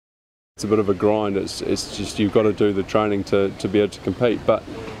It's a bit of a grind. It's just you've got to do the training to be able to compete. But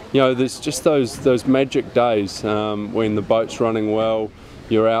you know, there's just those magic days when the boat's running well.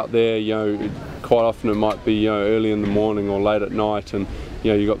 You're out there. You know, quite often it might be early in the morning or late at night, and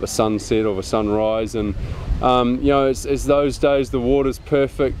you've got the sunset or the sunrise, and it's those days. The water's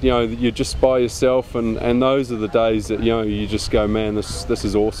perfect. You're just by yourself, and those are the days that you just go, man, this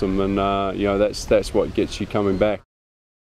is awesome, and that's what gets you coming back.